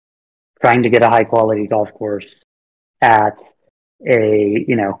trying to get a high quality golf course at a,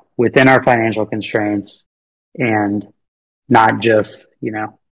 within our financial constraints, and not just,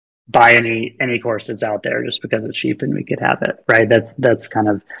 buy any course that's out there just because it's cheap and we could have it, right? That's kind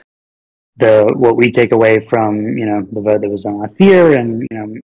of what we take away from, the vote that was done last year, and,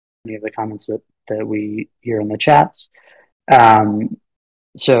 many of the comments that we hear in the chats.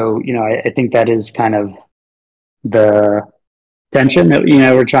 So, I think that is kind of the tension that,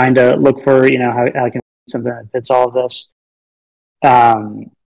 we're trying to look for, how can something that fits all of this. And,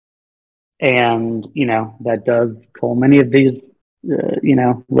 that does pull many of these,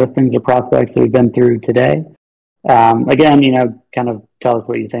 listings or prospects that we've been through today. Again, kind of tell us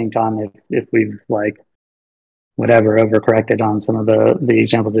what you think on if we've overcorrected on some of the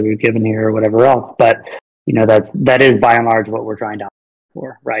examples that we've given here or whatever else. But, that is by and large what we're trying to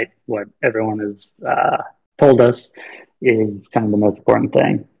for, right? What everyone has told us is kind of the most important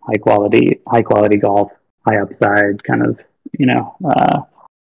thing: high quality golf, high upside, kind of,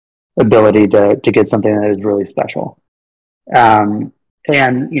 ability to get something that is really special. And,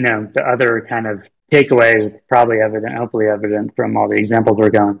 the other kind of takeaway is probably evident, hopefully evident from all the examples we're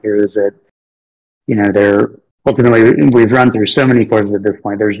going through, is that, they're ultimately, we've run through so many courses at this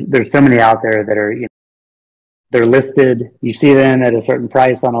point. There's so many out there that are, they're listed. You see them at a certain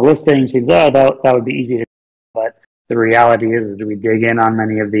price on a listing. So you say, oh, that would be easy to, but the reality is we dig in on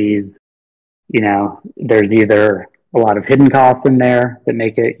many of these, there's either a lot of hidden costs in there that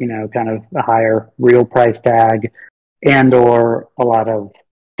make it, kind of a higher real price tag, and or a lot of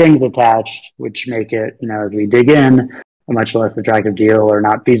things attached, which make it, as we dig in, a much less attractive deal, or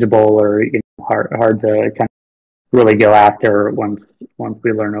not feasible, or hard to kind of really go after once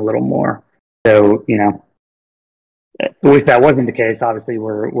we learn a little more. So, if that wasn't the case, obviously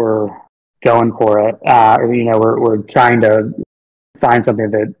we're going for it. We're trying to find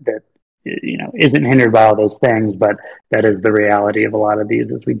something that isn't hindered by all those things, but that is the reality of a lot of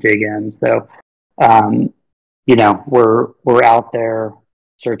these as we dig in. So, we're out there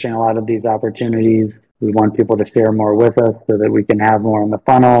searching a lot of these opportunities. We want people to share more with us so that we can have more in the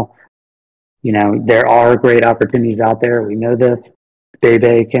funnel. There are great opportunities out there. We know this.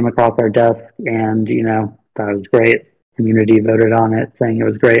 Bebe came across our desk, and, thought it was great. Community voted on it, saying it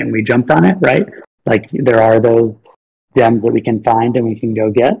was great, and we jumped on it, right? Like, there are those gems that we can find and we can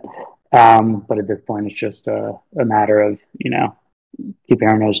go get. But at this point, it's just a matter of, keeping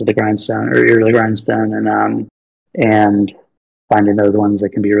our nose to the grindstone, or ear to the grindstone, and finding those ones that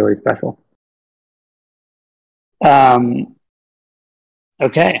can be really special.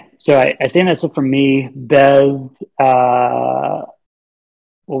 Okay, so I think that's it from me. Bez,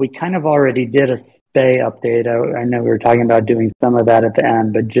 Well, we kind of already did a stay update. I know we were talking about doing some of that at the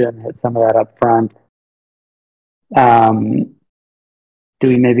end, but Jim hit some of that up front. Do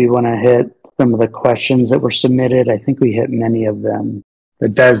we maybe want to hit some of the questions that were submitted? I think we hit many of them.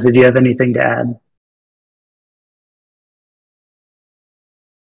 But Des, did you have anything to add?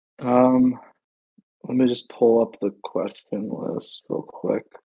 Let me just pull up the question list real quick.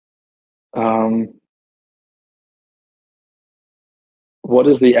 What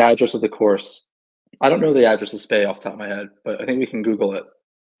is the address of the course? I don't know the address of SPAY off the top of my head, but I think we can Google it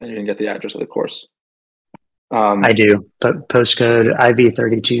and you can get the address of the course. I do, but postcode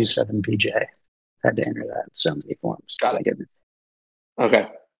IV327PJ. Had to enter that so many forms. Got it. Goodness. Okay.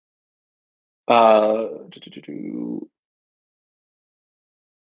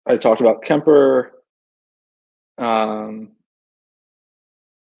 I talked about Kemper.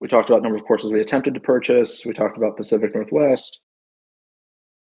 We talked about number of courses we attempted to purchase. We talked about Pacific Northwest.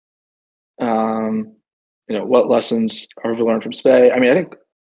 What lessons have we learned from SPAY? I mean, I think,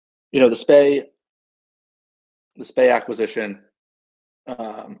 the SPAY acquisition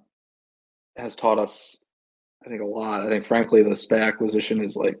has taught us, I think, a lot. I think, frankly, the SPAY acquisition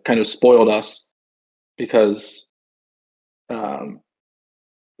is kind of spoiled us because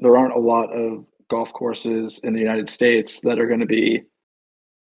there aren't a lot of golf courses in the United States that are going to be,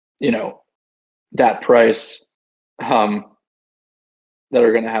 that price, that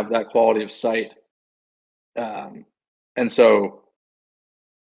are going to have that quality of site. And so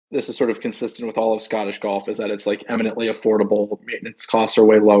this is sort of consistent with all of Scottish golf, is that it's eminently affordable. Maintenance costs are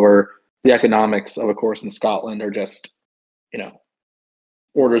way lower. The economics of a course in Scotland are just,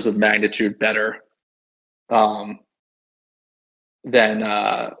 orders of magnitude better than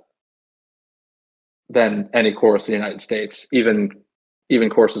any course in the United States, even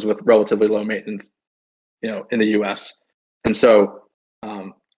courses with relatively low maintenance, in the US. And so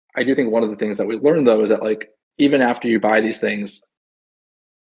I do think one of the things that we learned, though, is that even after you buy these things,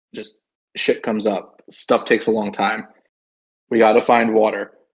 just shit comes up. Stuff takes a long time. We got to find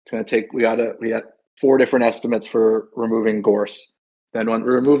water. It's going to take, we got 4 different estimates for removing gorse. Then when we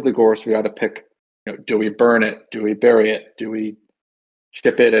remove the gorse, we got to pick, do we burn it? Do we bury it? Do we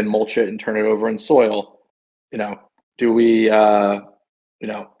chip it and mulch it and turn it over in soil? Do we, then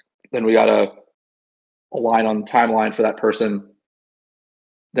we got to align on the timeline for that person.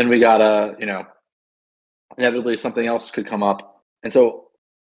 Then we got to, inevitably something else could come up. And so,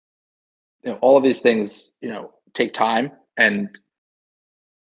 all of these things, take time and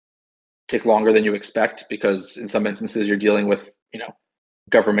take longer than you expect, because in some instances you're dealing with,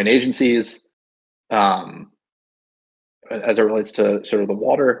 government agencies, as it relates to sort of the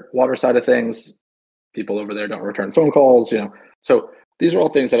water side of things. People over there don't return phone calls, So these are all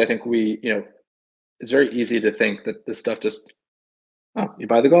things that I think it's very easy to think that this stuff just, you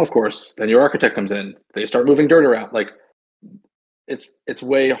buy the golf course, then your architect comes in, they start moving dirt around. It's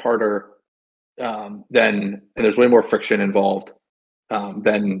way harder and there's way more friction involved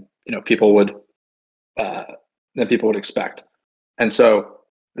than people would expect. And so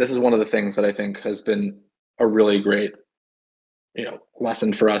this is one of the things that I think has been a really great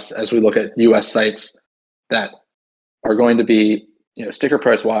lesson for us as we look at US sites that are going to be sticker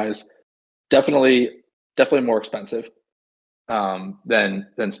price wise definitely more expensive than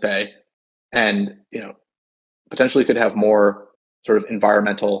SPAY, and potentially could have more sort of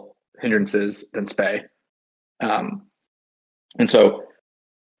environmental hindrances than SPAY. And so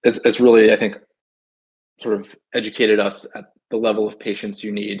it's really, I think, sort of educated us at the level of patience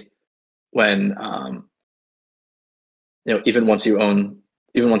you need when even once you own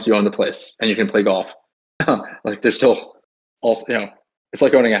the place and you can play golf. There's still also, it's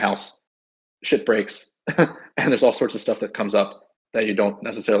like owning a house. Shit breaks and there's all sorts of stuff that comes up that you don't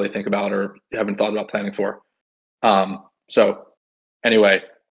necessarily think about or you haven't thought about planning for. So anyway,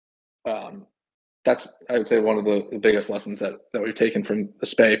 that's, I would say, one of the biggest lessons that we've taken from the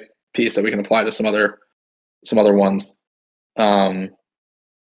SPAY piece that we can apply to some other ones.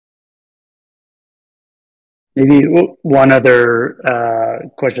 Maybe one other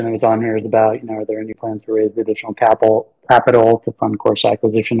question that was on here is about, are there any plans to raise additional capital to fund course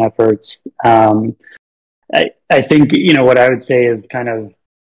acquisition efforts? I think, what I would say is kind of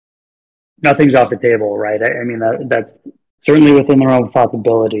nothing's off the table, right? I mean, that's certainly within the realm of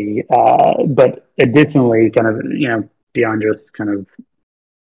possibility. But additionally, kind of, beyond just kind of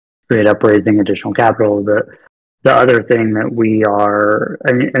straight up raising additional capital, the other thing that we are,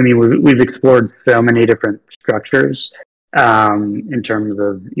 we've explored so many different structures in terms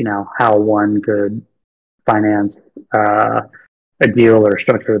of, how one could finance a deal or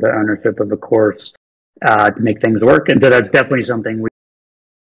structure the ownership of a course to make things work. And so that's definitely something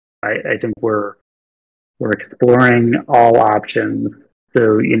I think we're exploring all options.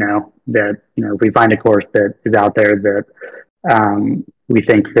 So, that, if we find a course that is out there that we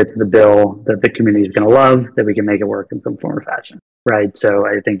think fits the bill, that the community is going to love, that we can make it work in some form or fashion, right? So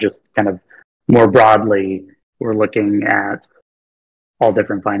I think just kind of more broadly, we're looking at all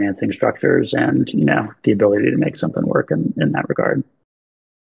different financing structures and, the ability to make something work in that regard.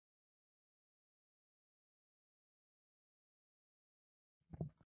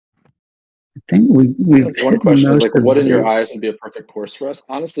 I think we've one question is like, what in your eyes would be a perfect course for us?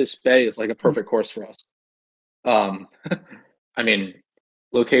 Honestly, Spey is like a perfect course for us. I mean,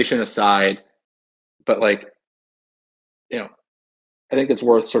 location aside, but like, I think it's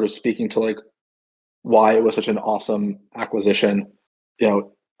worth sort of speaking to like why it was such an awesome acquisition.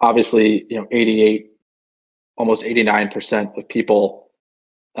 Obviously, 88, almost 89% of people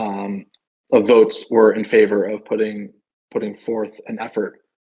of votes were in favor of putting forth an effort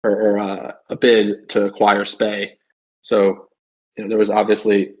or a bid to acquire Spey. So there was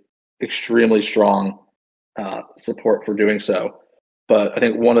obviously extremely strong support for doing so. But I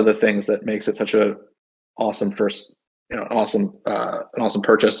think one of the things that makes it such a awesome first, an awesome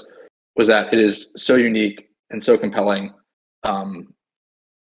purchase was that it is so unique and so compelling.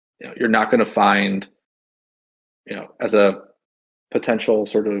 You're not going to find, as a potential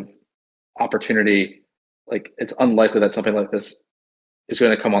sort of opportunity, like it's unlikely that something like this is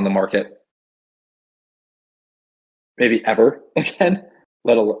going to come on the market maybe ever again,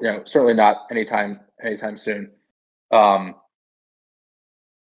 let alone, certainly not anytime soon. And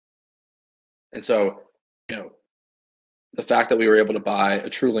so, the fact that we were able to buy a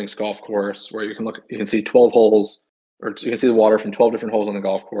true links golf course where you can see 12 holes, or you can see the water from 12 different holes on the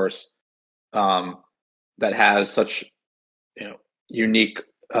golf course, that has such, unique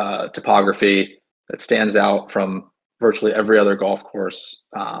topography that stands out from virtually every other golf course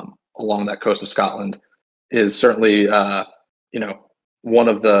along that coast of Scotland, is certainly, one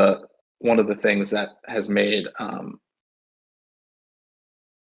of the things that has made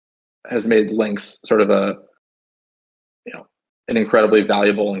links sort of an incredibly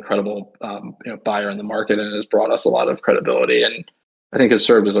valuable, incredible buyer in the market, and has brought us a lot of credibility, and I think has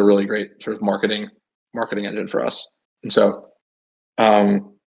served as a really great sort of marketing engine for us. And so, as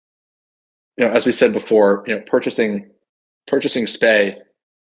we said before, purchasing Spey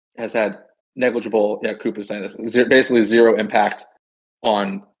has had negligible, Coop is saying this, basically zero impact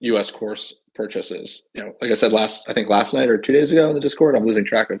on U.S. course purchases. Like I said last night or 2 days ago in the Discord, I'm losing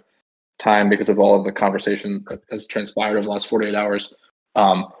track of time because of all of the conversation that has transpired over the last 48 hours.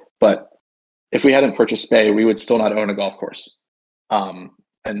 But if we hadn't purchased Spey, we would still not own a golf course. And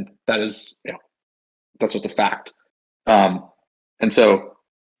that is, that's just a fact. And so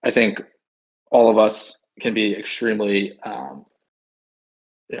I think all of us can be extremely,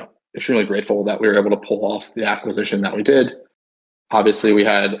 extremely grateful that we were able to pull off the acquisition that we did. Obviously, we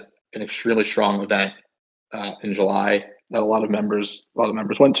had an extremely strong event in July that a lot of members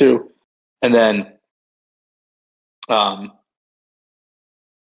went to. And then,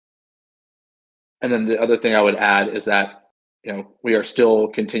 the other thing I would add is that, we are still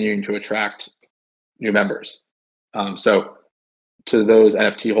continuing to attract new members. So to those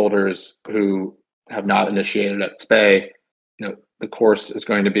NFT holders who have not initiated at Spey, the course is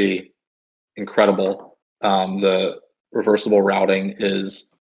going to be incredible. The reversible routing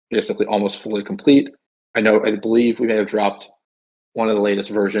is basically almost fully complete. I believe we may have dropped one of the latest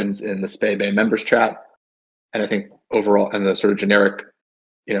versions in the Spey Bay members chat. And I think overall, and the sort of generic,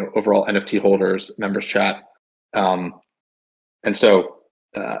 overall NFT holders members chat. And so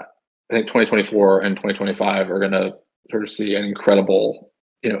I think 2024 and 2025 are going to sort of see an incredible,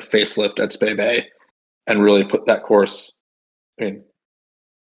 facelift at Spey Bay, and really put that course. I mean,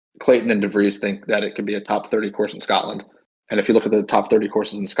 Clayton and DeVries think that it could be a top 30 course in Scotland. And if you look at the top 30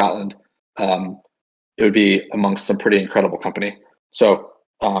 courses in Scotland, it would be amongst some pretty incredible company. So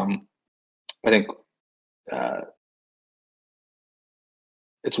I think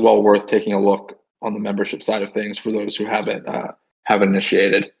it's well worth taking a look on the membership side of things for those who haven't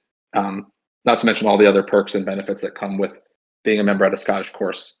initiated. Not to mention all the other perks and benefits that come with being a member at a Scottish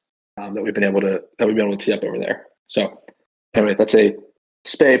course that we've been able to tee up over there. So anyway, that's a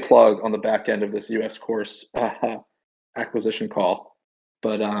Spey plug on the back end of this US course acquisition call.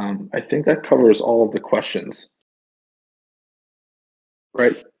 But I think that covers all of the questions,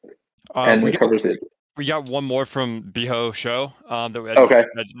 right? And it covers it. We got one more from Biho Show that we had. Okay.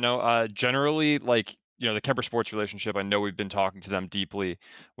 Generally, like, the Kemper Sports relationship, I know we've been talking to them deeply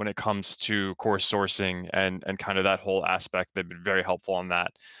when it comes to course sourcing and kind of that whole aspect. They've been very helpful on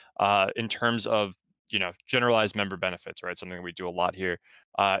that. In terms of generalized member benefits, right? Something we do a lot here.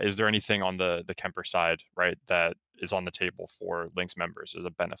 Is there anything on the Kemper side, right, that is on the table for Links members as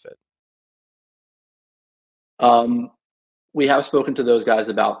a benefit? We have spoken to those guys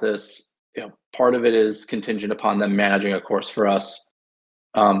about this. Part of it is contingent upon them managing a course for us.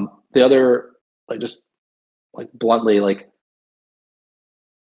 The other, just bluntly,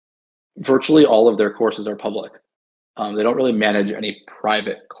 virtually all of their courses are public. They don't really manage any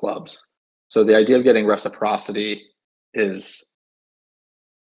private clubs. So the idea of getting reciprocity is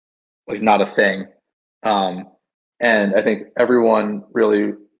not a thing. And I think everyone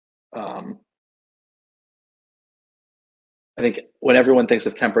really, I think when everyone thinks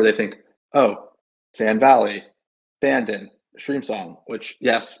of Kemper, they think, oh, Sand Valley, Bandon, Streamsong, which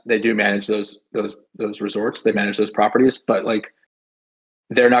yes, they do manage those resorts, they manage those properties, but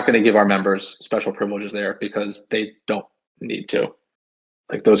they're not going to give our members special privileges there because they don't need to.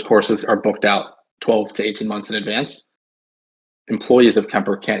 Those courses are booked out 12 to 18 months in advance. Employees of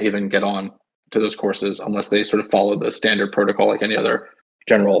Kemper can't even get on to those courses unless they sort of follow the standard protocol like any other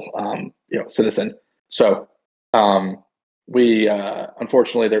general citizen. So we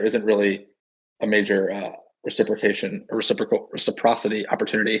unfortunately there isn't really a major reciprocity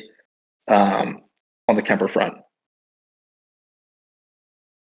opportunity on the Kemper front.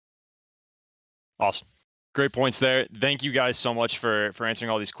 Awesome. Great points there. Thank you guys so much for answering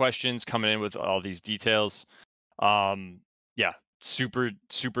all these questions, coming in with all these details. Yeah, super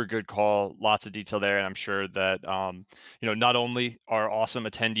good call. Lots of detail there, and I'm sure that not only are awesome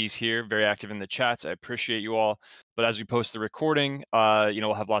attendees here, very active in the chats. I appreciate you all. But as we post the recording,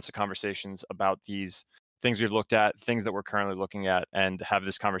 we'll have lots of conversations about these things we've looked at, things that we're currently looking at, and have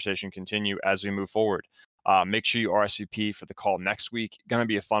this conversation continue as we move forward. Make sure you RSVP for the call next week. Going to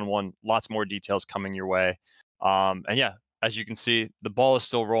be a fun one. Lots more details coming your way. And yeah, as you can see, the ball is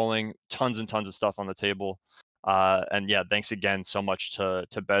still rolling. Tons and tons of stuff on the table. And yeah, thanks again so much to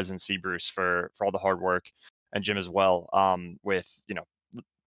Bez and C. Bruce for all the hard work, and Jim as well, with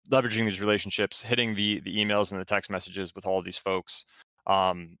leveraging these relationships, hitting the emails and the text messages with all of these folks,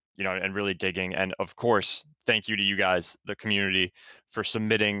 and really digging. And of course, thank you to you guys, the community, for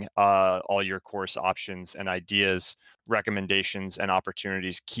submitting all your course options and ideas, recommendations, and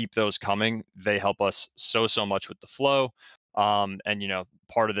opportunities. Keep those coming. They help us so much with the flow. And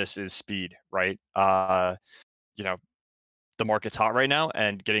part of this is speed, right? The market's hot right now,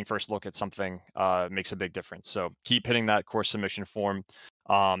 and getting first look at something makes a big difference. So keep hitting that course submission form.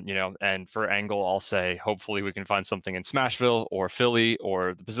 And for Angle, I'll say hopefully we can find something in Smashville or Philly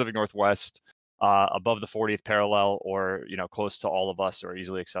or the Pacific Northwest, above the 40th parallel, or close to all of us, or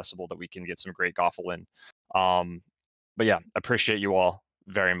easily accessible, that we can get some great Goffle in. But yeah, appreciate you all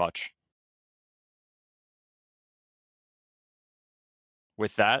very much.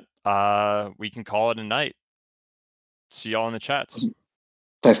 With that, we can call it a night. See y'all in the chats.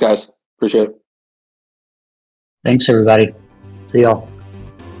 Thanks, guys. Appreciate it. Thanks, everybody. See y'all.